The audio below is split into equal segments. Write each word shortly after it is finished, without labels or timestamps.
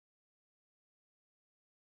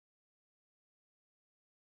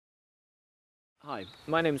Hi,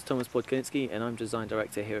 my name is Podkolinski and I'm Design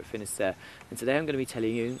Director here at Finisterre, and today I'm going to be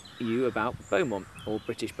telling you about Bowmont, or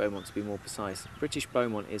British Bowmont to be more precise. British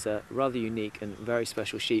Bowmont is a rather unique and very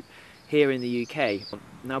special sheep here in the UK.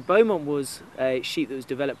 Now, Bowmont was a sheep that was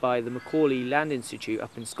developed by the Macaulay Land Institute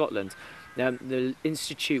up in Scotland. The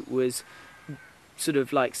institute was sort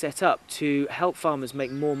of like set up to help farmers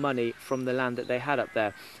make more money from the land that they had up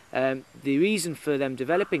there. The reason for them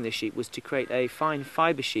developing the sheep was to create a fine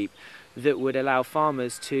fibre sheep that would allow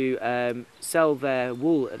farmers to sell their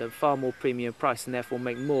wool at a far more premium price and therefore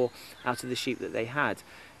make more out of the sheep that they had.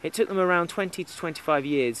 It took them around 20 to 25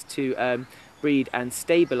 years to breed and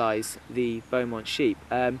stabilise the Bowmont sheep.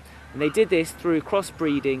 And they did this through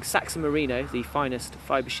crossbreeding Saxon Merino, the finest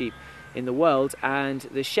fibre sheep in the world, and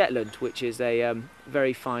the Shetland, which is a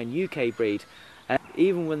very fine UK breed.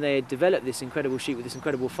 Even when they had developed this incredible sheep with this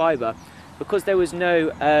incredible fibre, because there was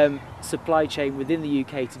no supply chain within the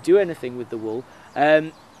UK to do anything with the wool,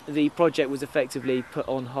 the project was effectively put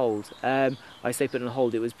on hold. I say put on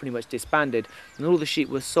hold, it was pretty much disbanded, and all the sheep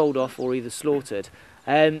were sold off or either slaughtered,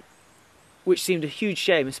 which seemed a huge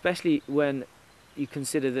shame, especially when you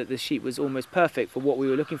consider that the sheep was almost perfect for what we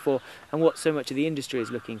were looking for and what so much of the industry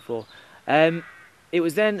is looking for. It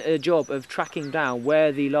was then a job of tracking down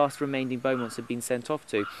where the last remaining Bowmonts had been sent off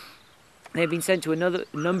to. They had been sent to another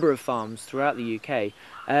number of farms throughout the UK,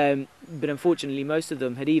 but unfortunately most of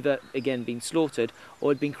them had either again been slaughtered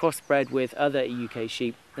or had been crossbred with other UK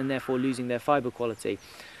sheep and therefore losing their fibre quality.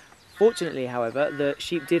 Fortunately, however, the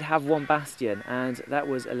sheep did have one bastion, and that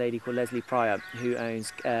was a lady called Leslie Pryor, who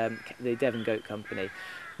owns the Devon Goat Company.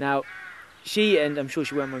 Now, she, and I'm sure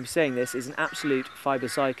she won't mind me saying this, is an absolute fibre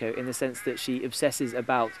psycho in the sense that she obsesses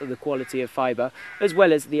about the quality of fibre as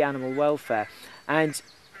well as the animal welfare. And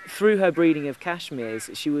through her breeding of cashmeres,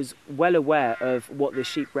 she was well aware of what the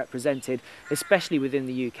sheep represented, especially within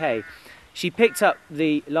the UK. She picked up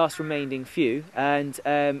the last remaining few and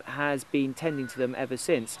has been tending to them ever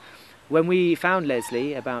since. When we found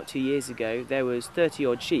Leslie about 2 years ago, there was 30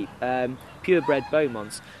 odd sheep, purebred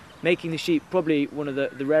Bowmonts, making the sheep probably one of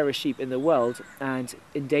the rarest sheep in the world, and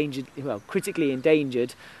endangered, well, critically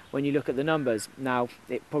endangered when you look at the numbers. Now,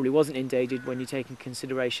 it probably wasn't endangered when you take in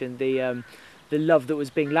consideration the love that was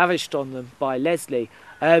being lavished on them by Leslie.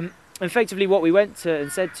 Effectively, what we went to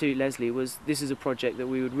and said to Leslie was, this is a project that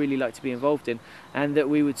we would really like to be involved in, and that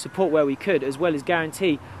we would support where we could, as well as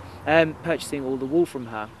guarantee purchasing all the wool from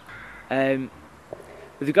her.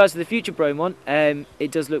 With regards to the future Bowmont,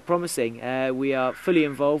 it does look promising. We are fully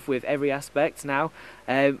involved with every aspect now.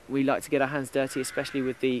 We like to get our hands dirty, especially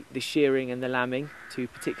with the shearing and the lambing, two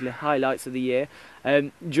particular highlights of the year.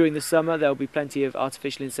 During the summer there will be plenty of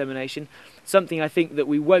artificial insemination, something I think that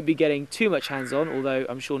we won't be getting too much hands on, although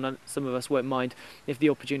I'm sure some of us won't mind if the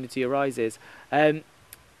opportunity arises.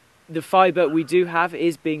 The fibre we do have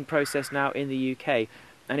is being processed now in the UK,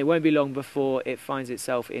 and it won't be long before it finds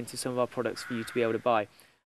itself into some of our products for you to be able to buy.